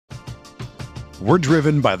We're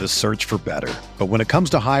driven by the search for better. But when it comes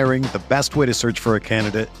to hiring, the best way to search for a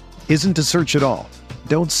candidate isn't to search at all.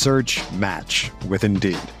 Don't search, match with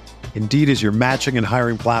Indeed. Indeed is your matching and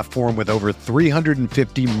hiring platform with over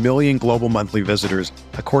 350 million global monthly visitors,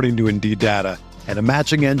 according to Indeed data, and a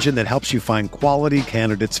matching engine that helps you find quality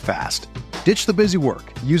candidates fast. Ditch the busy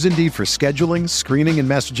work. Use Indeed for scheduling, screening, and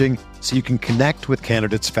messaging so you can connect with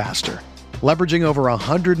candidates faster. Leveraging over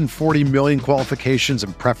 140 million qualifications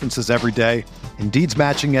and preferences every day, Indeed's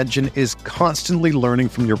matching engine is constantly learning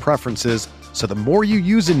from your preferences, so the more you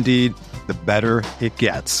use Indeed, the better it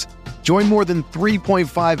gets. Join more than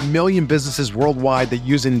 3.5 million businesses worldwide that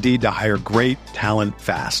use Indeed to hire great talent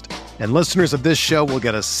fast. And listeners of this show will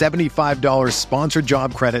get a $75 sponsored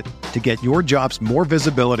job credit to get your jobs more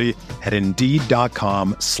visibility at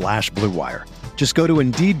Indeed.com/Blue Wire. Just go to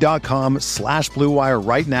Indeed.com/Blue Wire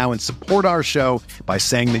right now and support our show by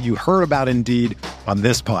saying that you heard about Indeed on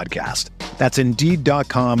this podcast. That's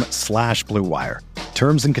Indeed.com/Blue Wire.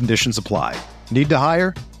 Terms and conditions apply. Need to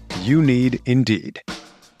hire? You need Indeed.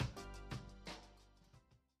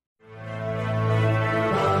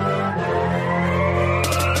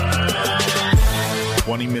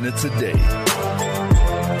 20 minutes a day,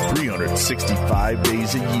 365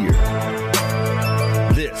 days a year.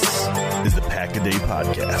 This is the Pack-A-Day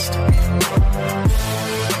Podcast.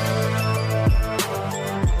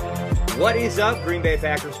 What is up, Green Bay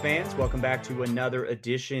Packers fans? Welcome back to another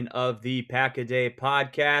edition of the Pack-A-Day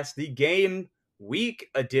Podcast, the game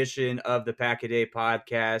week edition of the Pack-A-Day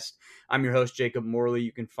Podcast. I'm your host, Jacob Morley.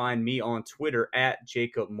 You can find me on Twitter at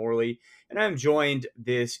Jacob Morley, and I'm joined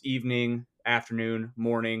this evening, afternoon,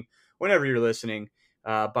 morning, whenever you're listening,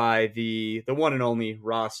 by the one and only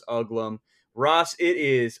Ross Uglum. Ross, it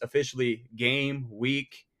is officially game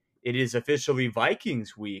week. It is officially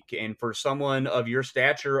Vikings week, and for someone of your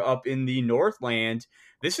stature up in the Northland,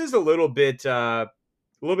 this is a little bit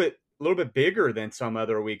bigger than some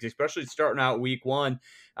other weeks, especially starting out week one.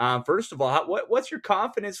 First of all, what's your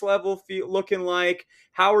confidence level looking like?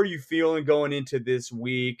 How are you feeling going into this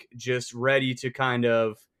week? Just ready to kind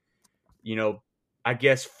of, I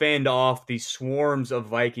guess, fend off these swarms of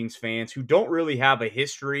Vikings fans who don't really have a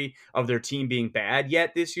history of their team being bad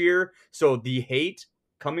yet this year. So the hate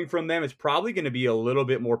coming from them is probably going to be a little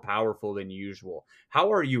bit more powerful than usual.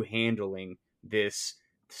 How are you handling this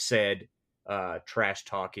said trash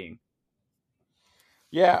talking?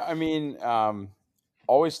 Yeah, I mean,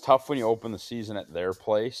 always tough when you open the season at their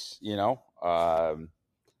place, I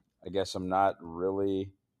guess I'm not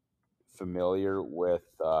really familiar with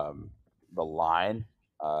the line.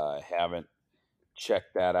 Haven't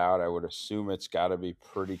checked that out. I would assume it's got to be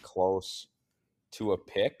pretty close to a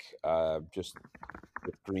pick, just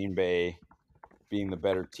with Green Bay being the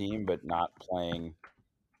better team, but not playing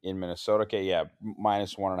in Minnesota. Okay, yeah,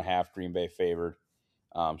 -1.5, Green Bay favored.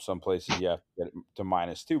 Some places you have to get it to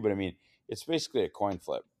 -2, but I mean, it's basically a coin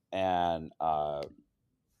flip. And,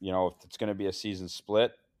 if it's going to be a season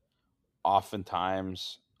split,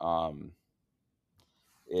 oftentimes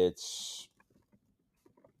it's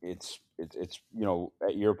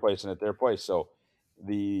at your place and at their place. So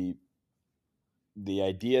the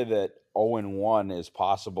idea that 0-1 is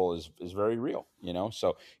possible is very real,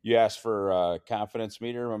 So you ask for a confidence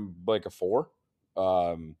meter, I'm like a 4.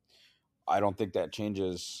 I don't think that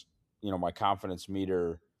changes, my confidence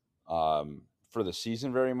meter for the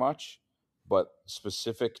season very much, but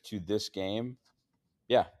specific to this game,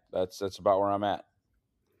 yeah, that's about where I'm at.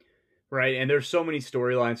 Right, and there's so many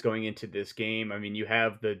storylines going into this game. I mean, you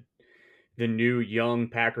have the new young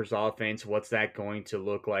Packers offense. What's that going to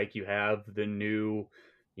look like? You have the new,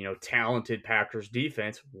 talented Packers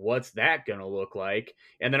defense. What's that going to look like?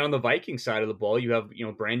 And then on the Vikings side of the ball, you have,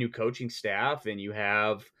 brand new coaching staff, and you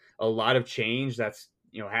have a lot of change that's,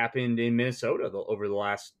 happened in Minnesota over the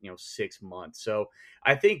last, 6 months. So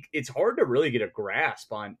I think it's hard to really get a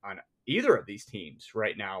grasp on either of these teams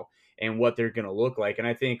right now and what they're going to look like. And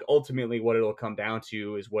I think ultimately what it'll come down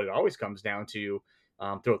to is what it always comes down to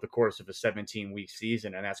throughout the course of a 17-week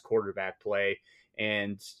season, and that's quarterback play.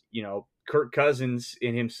 And, Kirk Cousins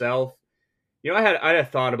in himself, I had a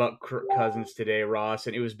thought about Kirk Cousins today, Ross,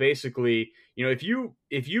 and it was basically, if you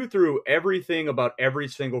threw everything about every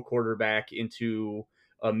single quarterback into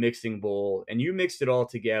a mixing bowl and you mixed it all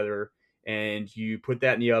together and you put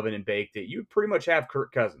that in the oven and baked it, you pretty much have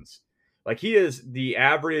Kirk Cousins. Like, he is the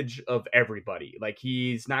average of everybody. Like,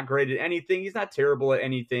 he's not great at anything. He's not terrible at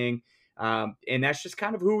anything. And that's just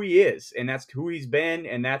kind of who he is. And that's who he's been.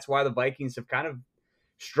 And that's why the Vikings have kind of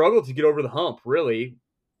struggled to get over the hump, really.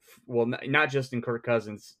 Well, not just in Kirk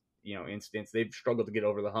Cousins, instance. They've struggled to get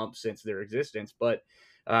over the hump since their existence. But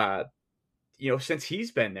since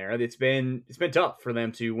he's been there, it's been tough for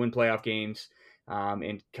them to win playoff games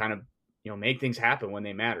and kind of make things happen when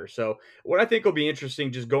they matter. So what I think will be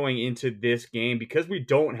interesting just going into this game, because we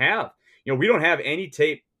don't have any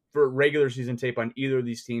tape for regular season tape on either of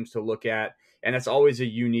these teams to look at, and that's always a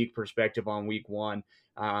unique perspective on week one.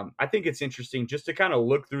 I think it's interesting just to kind of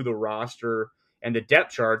look through the roster and the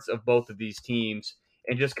depth charts of both of these teams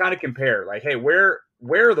and just kind of compare, like, hey, where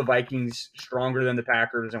are the Vikings stronger than the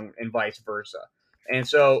Packers and vice versa? And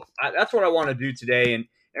so that's what I want to do today.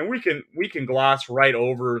 And we can gloss right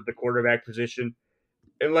over the quarterback position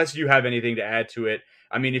unless you have anything to add to it.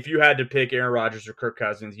 I mean, if you had to pick Aaron Rodgers or Kirk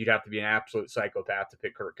Cousins, you'd have to be an absolute psychopath to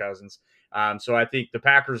pick Kirk Cousins. So I think the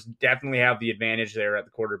Packers definitely have the advantage there at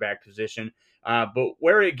the quarterback position. But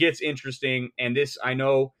where it gets interesting, and this I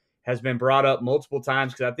know has been brought up multiple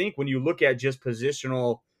times, because I think when you look at just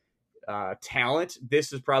positional talent,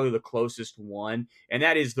 this is probably the closest one, and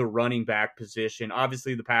that is the running back position.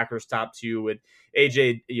 Obviously, the Packers top two with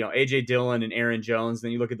AJ Dillon and Aaron Jones.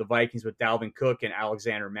 Then you look at the Vikings with Dalvin Cook and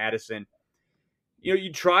Alexander Mattison.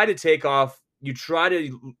 You try to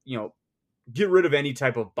get rid of any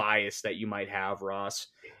type of bias that you might have, Ross.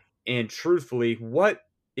 And truthfully, what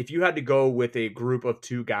if you had to go with a group of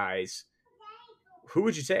two guys? Who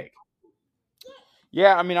would you take?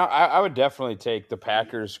 Yeah, I mean, I would definitely take the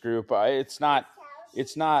Packers group. It's not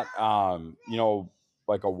like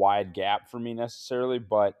a wide gap for me necessarily,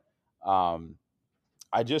 but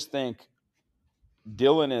I just think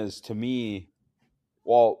Dillon is, to me,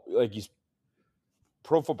 like he's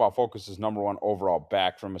Pro Football Focus is number one overall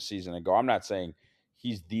back from a season ago. I'm not saying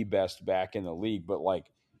he's the best back in the league, but like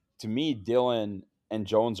to me, Dillon and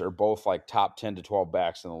Jones are both like top 10 to 12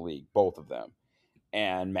 backs in the league, both of them.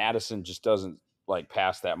 And Madison just doesn't like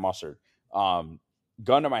pass that muster.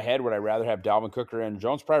 Gun to my head, would I rather have Dalvin Cook or Aaron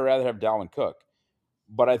Jones? Probably rather have Dalvin Cook.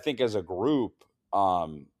 But I think as a group,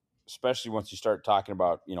 especially once you start talking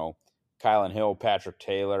about, Kylan Hill, Patrick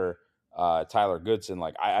Taylor, Tyler Goodson,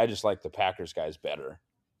 like I just like the Packers guys better.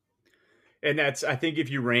 And I think if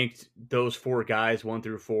you ranked those four guys 1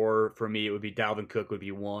 through 4, for me, it would be Dalvin Cook would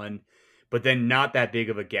be 1, but then not that big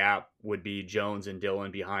of a gap would be Jones and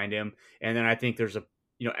Dillon behind him. And then I think there's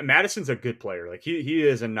Madison's a good player. Like he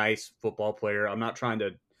is a nice football player. I'm not trying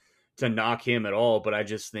to knock him at all, but I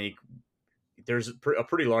just think there's a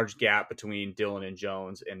pretty large gap between Dillon and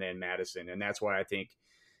Jones and then Madison. And that's why I think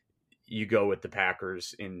you go with the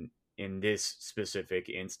Packers in this specific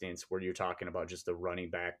instance where you're talking about just the running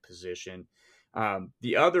back position.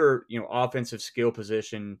 The other, offensive skill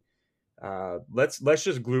position, let's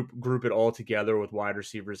just group it all together with wide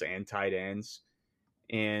receivers and tight ends.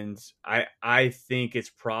 And I think it's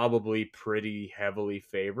probably pretty heavily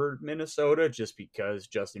favored Minnesota, just because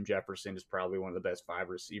Justin Jefferson is probably one of the best 5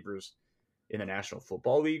 receivers in the National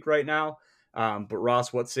Football League right now. But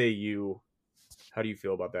Ross, what say you? How do you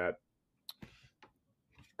feel about that?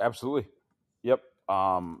 Absolutely. Yep.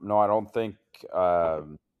 No, I don't think I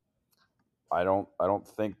don't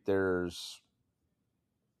think there's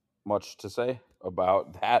much to say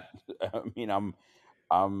about that. I mean,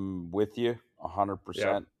 I'm with you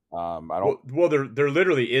 100%. Well, there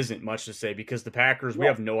literally isn't much to say, because the Packers, we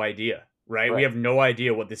have no idea, right? We have no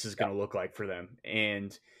idea what this is going to look like for them.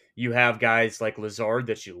 And you have guys like Lazard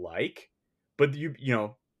that you like, but you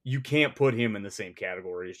can't put him in the same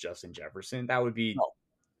category as Justin Jefferson. That would be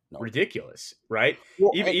ridiculous, right?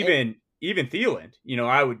 Well, even Thielen,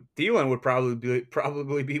 Thielen would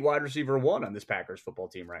probably be wide receiver 1 on this Packers football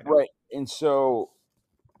team right now. Right. And so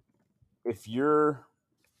if you're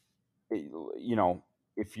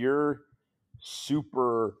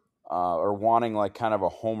super or wanting like kind of a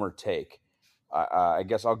homer take, I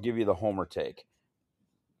guess I'll give you the homer take.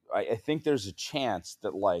 I think there's a chance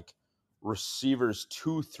that like receivers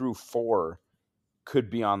 2 through 4 could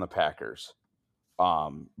be on the Packers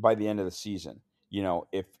by the end of the season.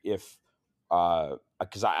 If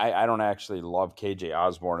because I don't actually love KJ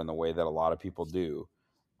Osborne in the way that a lot of people do.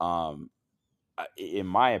 In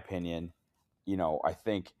my opinion, I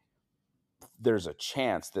think there's a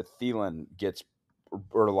chance that Thielen gets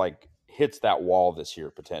or like hits that wall this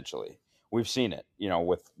year potentially. We've seen it,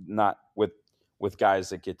 with guys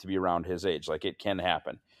that get to be around his age. Like it can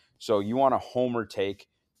happen. So you want a homer take.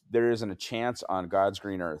 There isn't a chance on God's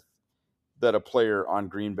green earth that a player on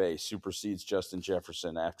Green Bay supersedes Justin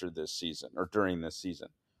Jefferson after this season or during this season.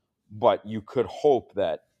 But you could hope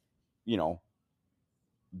that,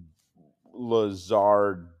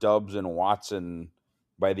 Lazard, Doubs, and Watson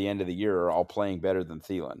by the end of the year are all playing better than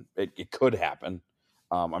Thielen. It could happen.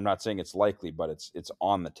 I'm not saying it's likely, but it's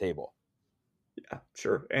on the table. Yeah,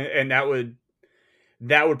 sure. And that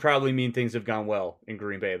that would probably mean things have gone well in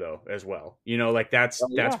Green Bay though as well. You know, like that's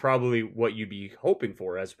Yeah. probably what you'd be hoping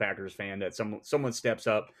for as a Packers fan, that someone steps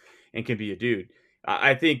up and can be a dude.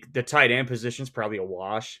 I think the tight end position is probably a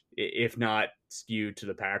wash, if not skewed to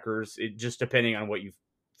the Packers. It just depending on what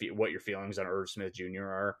your feelings on Irv Smith Jr.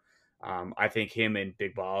 are. I think him and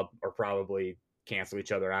Big Bob are probably cancel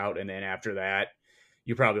each other out, and then after that,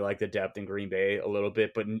 you probably like the depth in Green Bay a little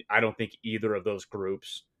bit. But I don't think either of those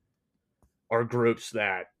groups are groups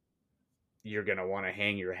that you're going to want to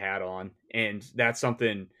hang your hat on. And that's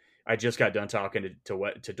something I just got done talking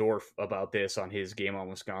to Dorf about this on his Game on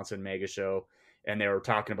Wisconsin mega show. And they were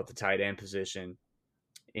talking about the tight end position.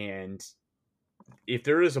 And if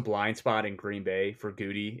there is a blind spot in Green Bay for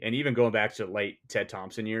Goody, and even going back to late Ted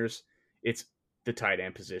Thompson years, it's the tight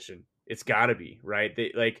end position. It's got to be, right?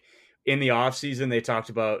 They, like in the offseason, they talked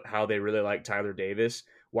about how they really like Tyler Davis.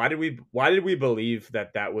 Why did we believe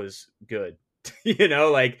that was good? You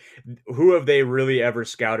know, like who have they really ever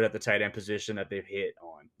scouted at the tight end position that they've hit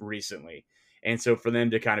on recently? And so for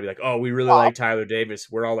them to kind of be like, oh, we really like Tyler Davis,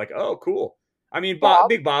 we're all like, oh, cool. I mean,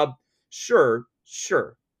 Big Bob, sure.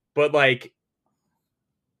 But like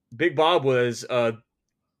Big Bob was a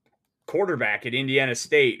quarterback at Indiana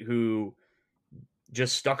State who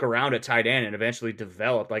just stuck around at tight end and eventually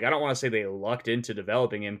developed. Like, I don't want to say they lucked into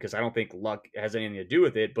developing him because I don't think luck has anything to do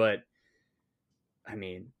with it, but I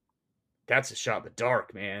mean, that's a shot in the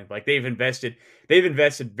dark, man. Like they've invested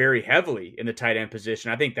very heavily in the tight end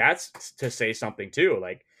position. I think that's to say something too.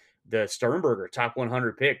 Like the Sternberger top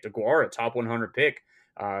 100 pick, DeGuara top 100 pick,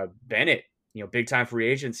 Bennett, big time free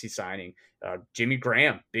agency signing, Jimmy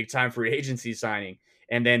Graham, big time free agency signing,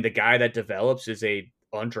 and then the guy that develops is a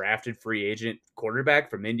undrafted free agent quarterback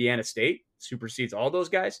from Indiana State, supersedes all those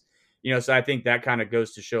guys. So I think that kind of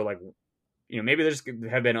goes to show, like, maybe they just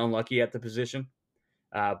have been unlucky at the position.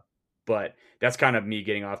 But that's kind of me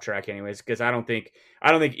getting off track anyways, because I don't think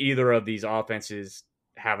either of these offenses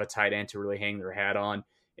have a tight end to really hang their hat on.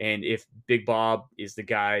 And if Big Bob is the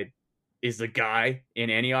guy in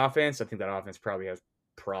any offense, I think that offense probably has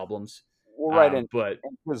problems. Well, right, but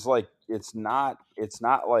because like it's not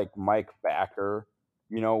like Mike Backer,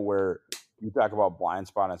 where you talk about blind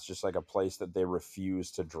spot, it's just like a place that they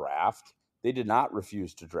refuse to draft. They did not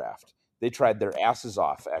refuse to draft. They tried their asses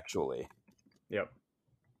off, actually. Yep.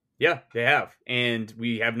 Yeah, they have. And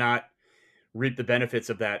we have not reaped the benefits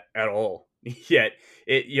of that at all yet.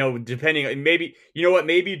 Depending, maybe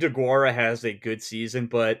DeGuara has a good season,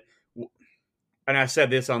 but, and I said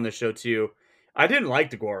this on the show too, I didn't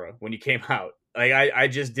like DeGuara when he came out. Like, I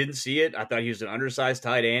just didn't see it. I thought he was an undersized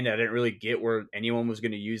tight end. I didn't really get where anyone was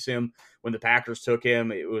going to use him. When the Packers took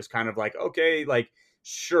him, it was kind of like, okay, like,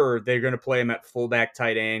 sure, they're going to play him at fullback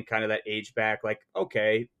tight end, kind of that H back. Like,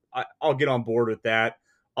 okay, I'll get on board with that.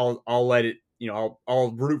 I'll let it,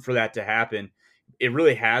 I'll root for that to happen. It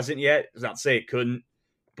really hasn't yet. It's not to say it couldn't,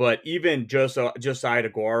 but even Josiah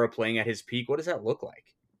DeGuara playing at his peak, what does that look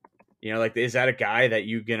like? Like, is that a guy that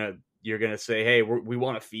you're gonna say, hey, we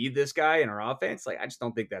want to feed this guy in our offense? Like, I just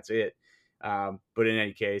don't think that's it. But in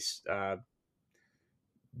any case,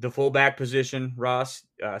 the fullback position, Ross,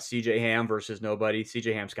 CJ Ham versus nobody.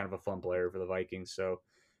 CJ Ham's kind of a fun player for the Vikings, so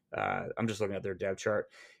I'm just looking at their depth chart.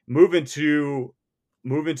 Moving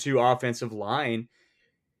to offensive line.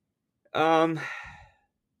 I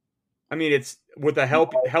mean, it's with a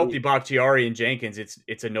healthy Bakhtiari and Jenkins,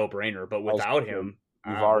 it's a no-brainer. But without him,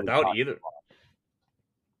 without either,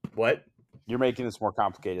 what? You're making this more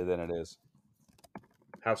complicated than it is.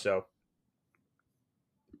 How so?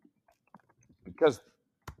 Because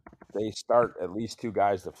they start at least two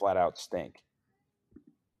guys that flat out stink.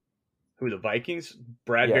 Who, the Vikings?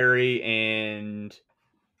 Bradbury and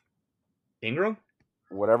Ingram?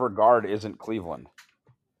 Whatever guard isn't Cleveland.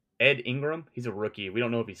 Ed Ingram? He's a rookie. We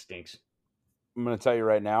don't know if he stinks. I'm going to tell you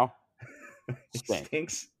right now.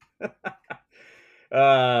 Stinks.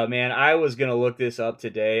 Man, I was going to look this up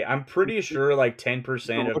today. I'm pretty sure like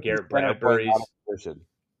 10% of Garrett Bradbury's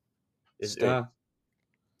is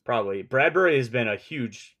probably. Bradbury has been a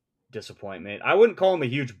huge disappointment. I wouldn't call him a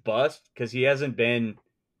huge bust because he hasn't been.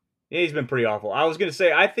 He's been pretty awful. I was going to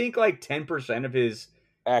say, I think like 10% of his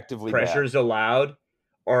actively pressures allowed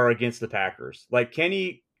are against the Packers. Like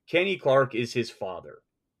Kenny Clark is his father,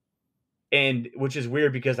 and which is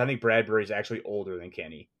weird because I think Bradbury is actually older than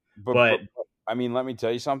Kenny. But I mean, let me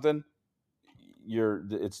tell you something.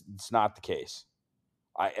 It's not the case.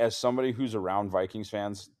 As somebody who's around Vikings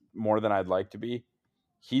fans more than I'd like to be,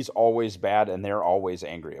 he's always bad, and they're always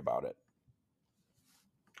angry about it.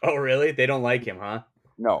 Oh, really? They don't like him, huh?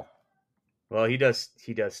 No. Well, he does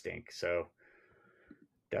stink. So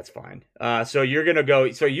That's fine. So you're going to go.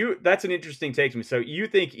 That's an interesting take to me. So you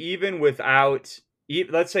think even without,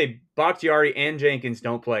 let's say Bakhtiari and Jenkins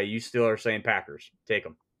don't play, you still are saying Packers. Take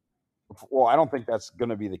them. Well, I don't think that's going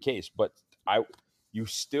to be the case, but you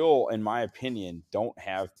still, in my opinion, don't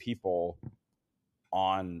have people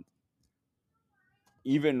on,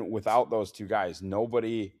 even without those two guys,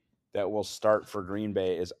 nobody that will start for Green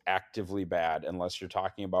Bay is actively bad unless you're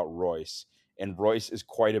talking about Royce. And Royce is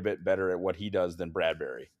quite a bit better at what he does than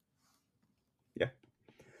Bradbury. Yeah.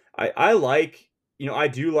 I like, I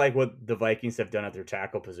do like what the Vikings have done at their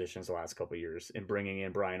tackle positions the last couple of years in bringing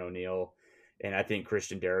in Brian O'Neill. And I think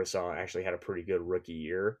Christian Darrisaw actually had a pretty good rookie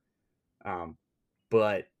year.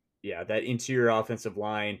 But yeah, that interior offensive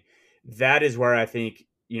line, that is where I think,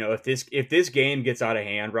 if this game gets out of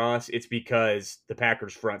hand, Ross, it's because the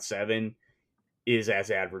Packers front seven is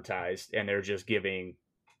as advertised and they're just giving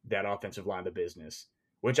that offensive line the business,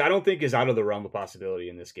 which I don't think is out of the realm of possibility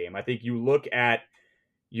in this game. I think you look at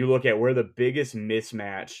where the biggest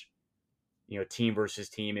mismatch, team versus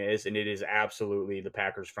team is, and it is absolutely the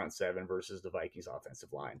Packers front seven versus the Vikings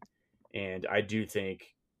offensive line. And I do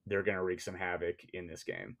think they're going to wreak some havoc in this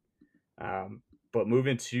game. But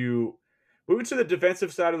moving to the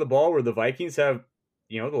defensive side of the ball, where the Vikings have,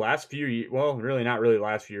 the last few years, well, really not really the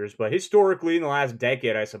last few years, but historically in the last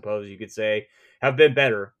decade, I suppose you could say, have been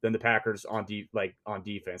better than the Packers on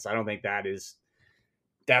defense. I don't think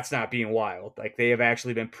that's not being wild. Like, they have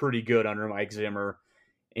actually been pretty good under Mike Zimmer.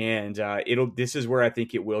 And this is where I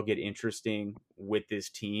think it will get interesting with this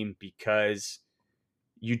team, because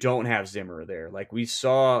you don't have Zimmer there. Like, we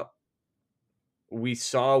saw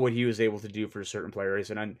what he was able to do for certain players.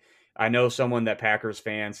 And I know someone that Packers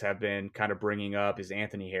fans have been kind of bringing up is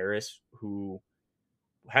Anthony Harris, who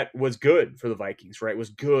was good for the Vikings, right?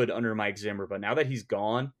 Was good under Mike Zimmer. But now that he's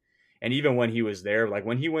gone, and even when he was there, like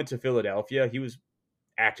when he went to Philadelphia, he was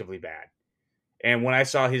actively bad. And when I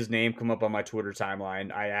saw his name come up on my Twitter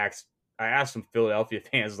timeline, I asked some Philadelphia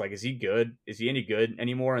fans, like, is he good? Is he any good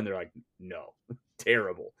anymore? And they're like, no,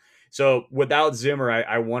 terrible. So without Zimmer,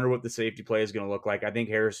 I wonder what the safety play is going to look like. I think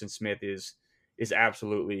Harrison Smith is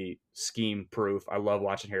absolutely scheme proof. I love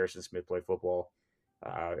watching Harrison Smith play football,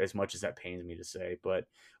 as much as that pains me to say. But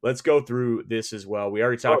let's go through this as well. We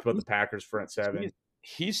already talked about the Packers front seven.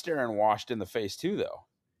 He's staring washed in the face too, though.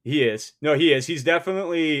 He is. No, he is. He's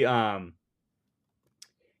definitely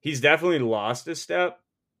lost a step,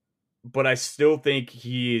 but I still think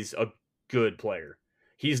he's a good player.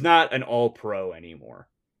 He's not an all-pro anymore,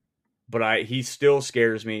 but he still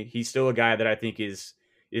scares me. He's still a guy that I think is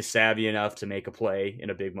savvy enough to make a play in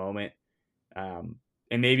a big moment. And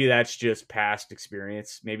maybe that's just past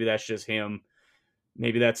experience. Maybe that's just him.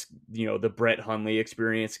 Maybe that's, the Brett Hundley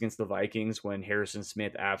experience against the Vikings when Harrison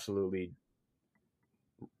Smith absolutely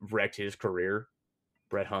wrecked his career,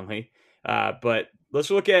 Brett Hundley. But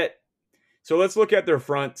let's look at their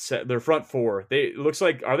front four. Are they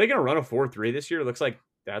going to run a 4-3 this year? It looks like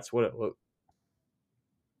that's what it looks.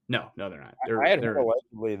 No, they're not. I had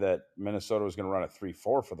allegedly that Minnesota was going to run a 3-4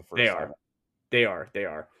 for the first time. They are.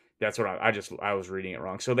 That's what I was reading it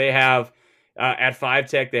wrong. So they have at 5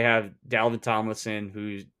 tech, they have Dalvin Tomlinson,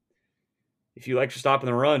 who, if you like to stop in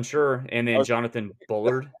the run, sure. And then Jonathan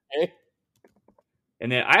Bullard.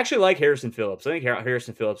 And then I actually like Harrison Phillips. I think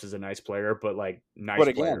Harrison Phillips is a nice player, but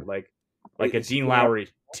player, like a Dean Lowry,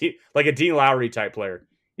 like a Dean Lowry type player.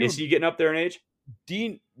 Is he getting up there in age?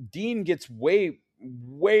 Dean gets way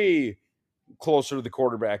closer to the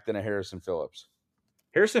quarterback than a Harrison Phillips.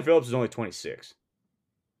 Harrison Phillips is only 26.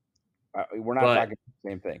 We're not talking the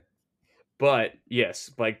same thing. But yes,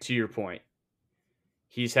 like to your point,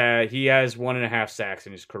 he has 1.5 sacks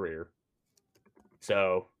in his career.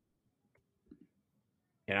 So,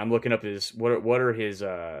 and I'm looking up his what are his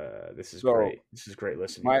this is great. This is great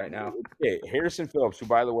listening right now. Okay, Harrison Phillips, who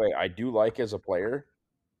by the way I do like as a player.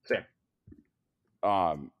 Same.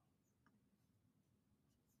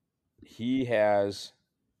 He has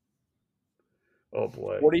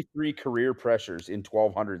 43 career pressures in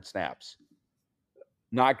 1,200 snaps.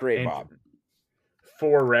 Not great, and Bob.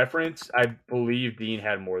 For reference, I believe Dean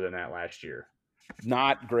had more than that last year.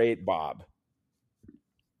 Not great, Bob.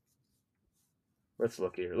 Let's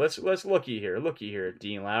look here. Let's looky here,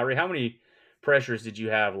 Dean Lowry. How many pressures did you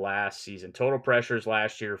have last season? Total pressures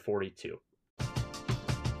last year, 42.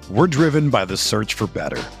 We're driven by the search for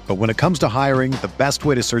better. But when it comes to hiring, the best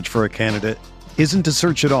way to search for a candidate isn't to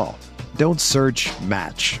search at all. Don't search,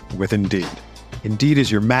 match with Indeed. Indeed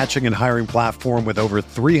is your matching and hiring platform with over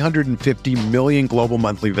 350 million global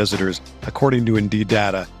monthly visitors, according to Indeed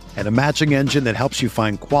data, and a matching engine that helps you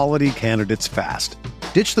find quality candidates fast.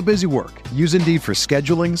 Ditch the busy work. Use Indeed for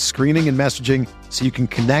scheduling, screening, and messaging so you can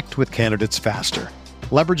connect with candidates faster.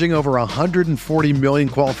 Leveraging over 140 million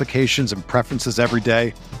qualifications and preferences every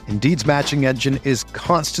day, Indeed's matching engine is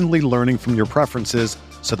constantly learning from your preferences,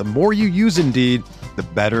 so the more you use Indeed, the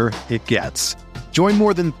better it gets. Join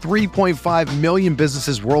more than 3.5 million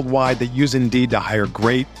businesses worldwide that use Indeed to hire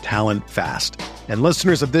great talent fast. And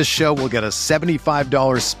listeners of this show will get a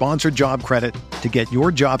 $75 sponsored job credit to get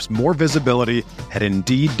your jobs more visibility at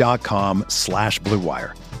Indeed.com/Blue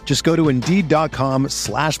Wire. Just go to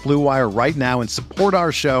Indeed.com/Blue Wire right now and support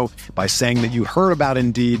our show by saying that you heard about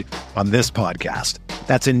Indeed on this podcast.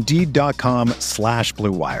 That's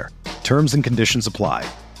Indeed.com/Blue Wire. Terms and conditions apply.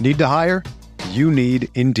 Need to hire? You need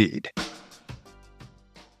Indeed.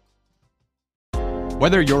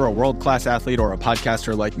 Whether you're a world-class athlete or a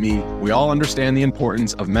podcaster like me, we all understand the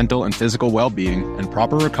importance of mental and physical well-being and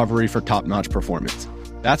proper recovery for top-notch performance.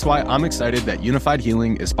 That's why I'm excited that Unified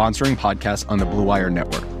Healing is sponsoring podcasts on the Blue Wire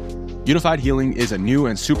Network. Unified Healing is a new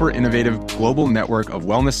and super innovative global network of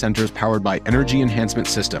wellness centers powered by Energy Enhancement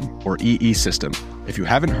System, or EE System. If you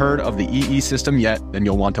haven't heard of the EE System yet, then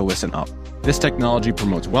you'll want to listen up. This technology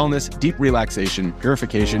promotes wellness, deep relaxation,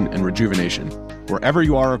 purification, and rejuvenation. Wherever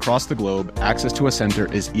you are across the globe, access to a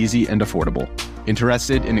center is easy and affordable.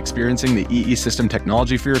 Interested in experiencing the EE System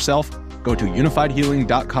technology for yourself? Go to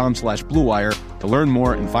unifiedhealing.com/Blue Wire to learn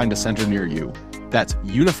more and find a center near you. That's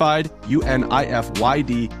unified,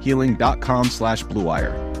 UNIFYD, healing.com/Blue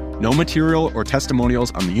Wire. No material or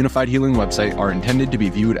testimonials on the Unified Healing website are intended to be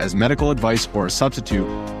viewed as medical advice or a substitute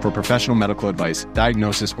for professional medical advice,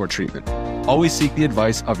 diagnosis, or treatment. Always seek the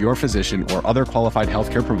advice of your physician or other qualified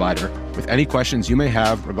healthcare provider with any questions you may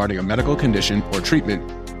have regarding a medical condition or treatment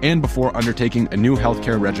and before undertaking a new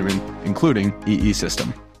healthcare regimen, including EE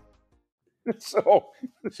System. So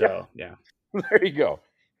yeah. There you go.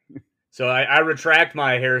 So I retract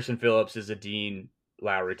my Harrison Phillips as a Dean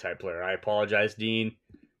Lowry type player. I apologize, Dean.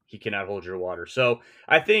 He cannot hold your water. So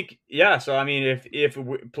I think, yeah. So I mean, if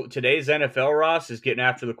today's NFL Ross is getting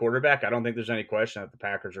after the quarterback, I don't think there's any question that the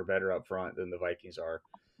Packers are better up front than the Vikings are.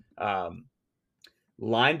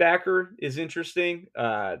 Linebacker is interesting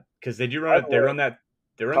because they do run. They run that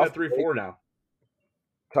 3-4 now.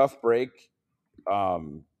 Tough break.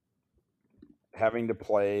 Having to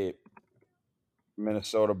play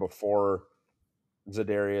Minnesota before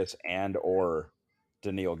Za'Darius and or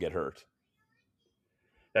Daniil get hurt.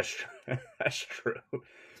 That's true.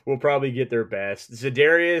 We'll probably get their best.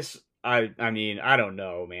 Za'Darius, I mean, I don't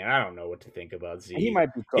know, man. I don't know what to think about Z. He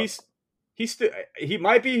might be cooked. He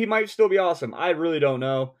might still be awesome. I really don't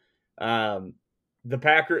know. The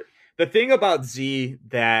thing about Z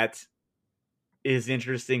that is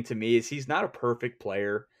interesting to me is he's not a perfect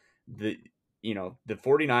player. The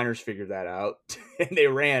 49ers figured that out and they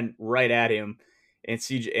ran right at him, and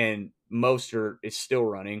Mostert is still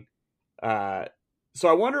running. So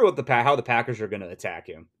I wonder how the Packers are going to attack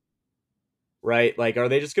him, right? Like, are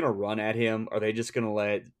they just going to run at him? Are they just going to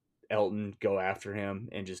let Elton go after him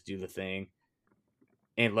and just do the thing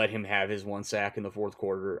and let him have his one sack in the fourth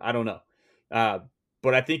quarter? I don't know.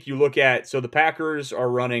 But I think you look at, so the Packers are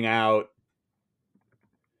running out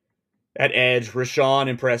at edge, Rashawn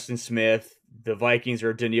and Preston Smith. The Vikings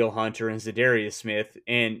are Daniil Hunter and Za'Darius Smith.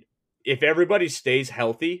 And if everybody stays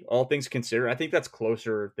healthy, all things considered, I think that's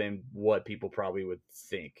closer than what people probably would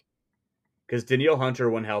think. Because Daniil Hunter,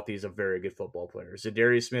 when healthy, is a very good football player.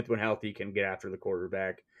 Za'Darius Smith, when healthy, can get after the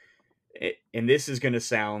quarterback. And this is going to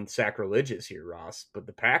sound sacrilegious here, Ross, but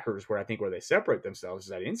the Packers, where they separate themselves, is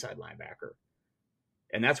that inside linebacker.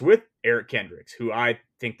 And that's with Eric Kendricks, who I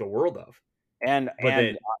think the world of.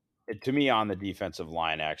 To me, on the defensive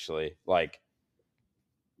line, actually, I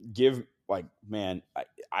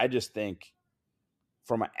just think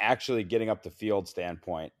from actually getting up the field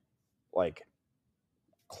standpoint,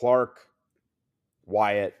 Clark,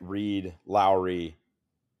 Wyatt, Reed, Lowry,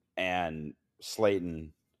 and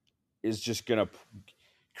Slayton is just going to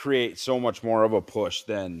create so much more of a push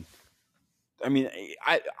than – I mean,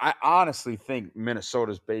 I honestly think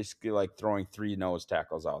Minnesota's basically throwing 3 nose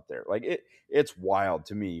tackles out there. It's wild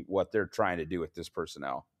to me what they're trying to do with this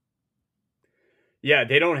personnel. Yeah,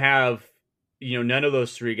 they don't have, none of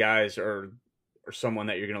those 3 guys are someone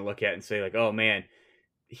that you're going to look at and say oh man,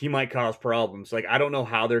 he might cause problems. I don't know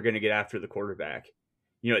how they're going to get after the quarterback.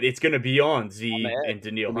 It's going to be on Z and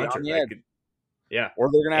Daniil Hunter. Yeah.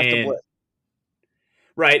 Or they're going to have to blitz.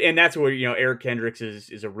 Right, and that's where Eric Kendricks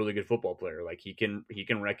is a really good football player. He can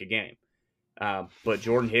wreck a game, but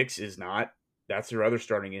Jordan Hicks is not. That's their other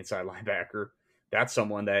starting inside linebacker. That's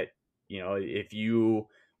someone that if you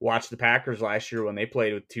watch the Packers last year when they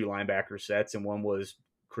played with 2 linebacker sets and one was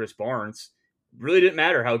Chris Barnes, really didn't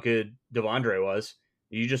matter how good Devondre was.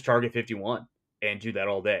 You just target 51 and do that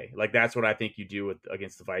all day. Like, that's what I think you do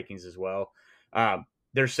against the Vikings as well.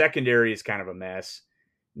 Their secondary is kind of a mess.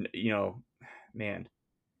 Man,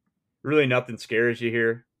 really nothing scares you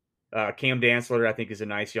here. Cam Dantzler, I think, is a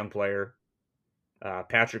nice young player.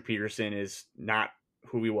 Patrick Peterson is not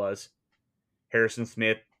who he was. Harrison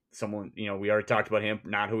Smith, someone, we already talked about him,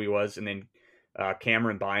 not who he was. And then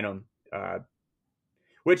Cameron Bynum,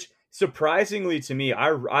 which surprisingly to me,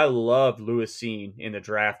 I loved Lewis Cine in the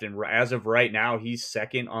draft. And as of right now, he's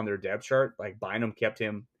second on their depth chart. Like, Bynum kept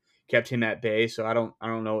him at bay. So I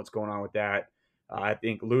don't know what's going on with that. I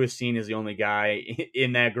think Lewis Cine is the only guy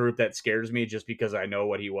in that group that scares me just because I know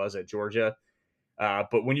what he was at Georgia.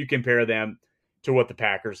 But when you compare them to what the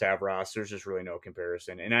Packers have, Ross, there's just really no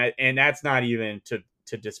comparison. And that's not even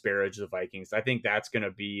to disparage the Vikings. I think that's going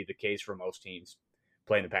to be the case for most teams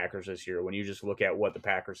playing the Packers this year. When you just look at what the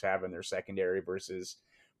Packers have in their secondary versus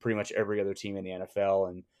pretty much every other team in the NFL,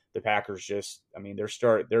 and the Packers just, I mean, their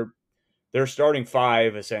starting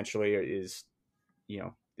five essentially is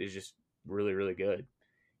just really, really good.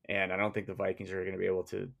 And I don't think the Vikings are going to be able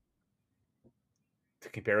to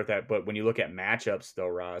compare with that. But when you look at matchups, though,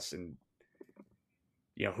 Ross, and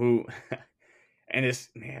who and this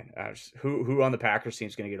man, who on the Packers team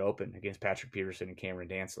is going to get open against Patrick Peterson and Cameron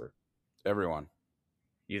Dantzler? Everyone.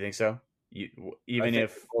 You think so? I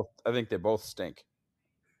think they both stink.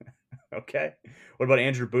 Okay. What about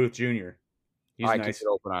Andrew Booth Jr.? I nice. Can get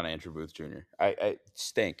open on Andrew Booth Jr. I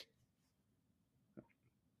stink.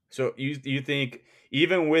 So you think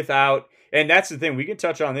even without, and that's the thing, we can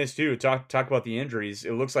touch on this too, talk about the injuries.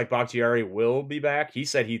 It looks like Bakhtiari will be back. He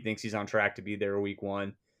said he thinks he's on track to be there week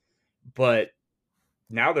 1. But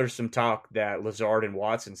now there's some talk that Lazard and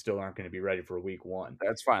Watson still aren't going to be ready for week 1.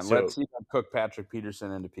 That's fine. So, let's see them cook Patrick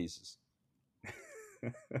Peterson into pieces.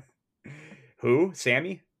 Who?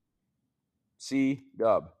 Sammy?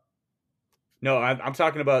 C-Dub. No, I'm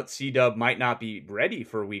talking about C-Dub might not be ready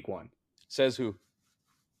for week 1. Says who?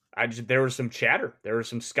 There was some chatter. There was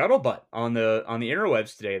some scuttlebutt on the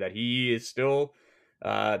interwebs today that he is still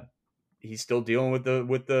he's still dealing with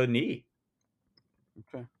the knee.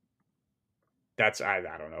 Okay. That's I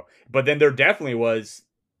don't know. But then there definitely was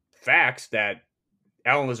facts that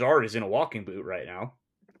Allen Lazard is in a walking boot right now.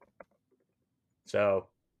 So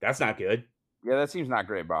that's not good. Yeah, that seems not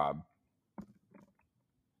great, Bob.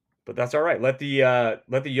 But that's all right. Let the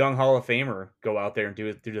young Hall of Famer go out there and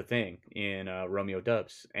do the thing in Romeo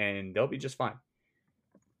Dubs, and they'll be just fine.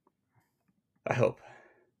 I hope.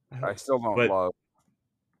 I still don't love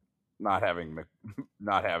not having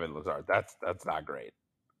Lazard. That's not great.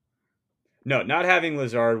 No, not having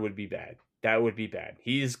Lazard would be bad. That would be bad.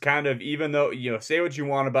 He's kind of, even though, say what you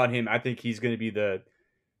want about him, I think he's going to be the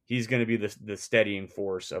steadying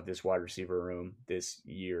force of this wide receiver room this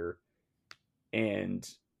year, and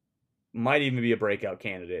might even be a breakout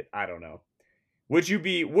candidate. I don't know. Would you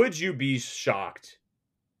be shocked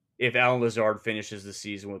if Allen Lazard finishes the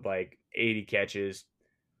season with like 80 catches,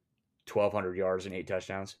 1,200 yards, and 8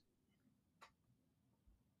 touchdowns?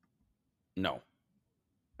 No.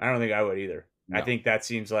 I don't think I would either. No. I think that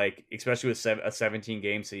seems like, especially with a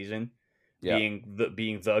 17-game season, being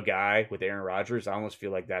the guy with Aaron Rodgers, I almost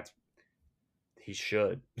feel like he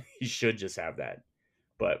should just have that.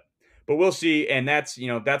 But we'll see, and that's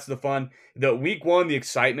the fun. The week 1, the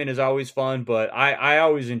excitement is always fun, but I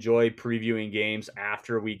always enjoy previewing games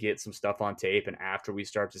after we get some stuff on tape and after we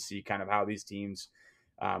start to see kind of how these teams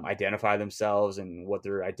identify themselves and what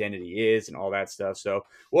their identity is and all that stuff. So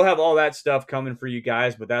we'll have all that stuff coming for you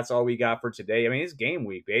guys, but that's all we got for today. I mean, it's game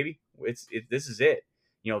week, baby. This is it.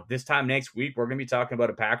 This time next week, we're going to be talking about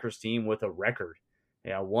a Packers team with a record,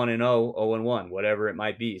 1-0, 0-1, whatever it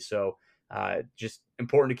might be. So just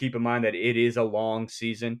important to keep in mind that it is a long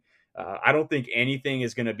season. I don't think anything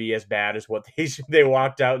is going to be as bad as what they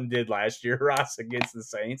walked out and did last year, Ross, against the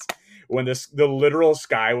Saints, when the literal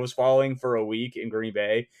sky was falling for a week in Green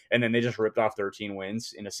Bay, and then they just ripped off 13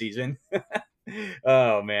 wins in a season.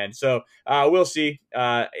 Oh, man. So we'll see.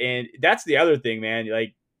 And that's the other thing, man.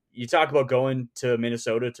 Like, you talk about going to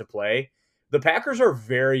Minnesota to play. The Packers are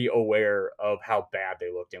very aware of how bad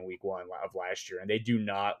they looked in week 1 of last year, and they do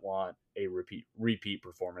not want a repeat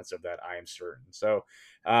performance of that, I am certain. So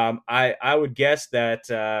I would guess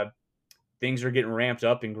that things are getting ramped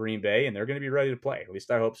up in Green Bay, and they're going to be ready to play. At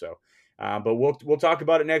least I hope so. But we'll talk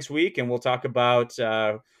about it next week, and we'll talk about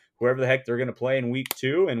whoever the heck they're going to play in week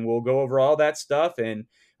 2, and we'll go over all that stuff. And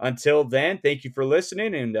until then, thank you for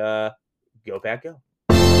listening, and go Pack Go.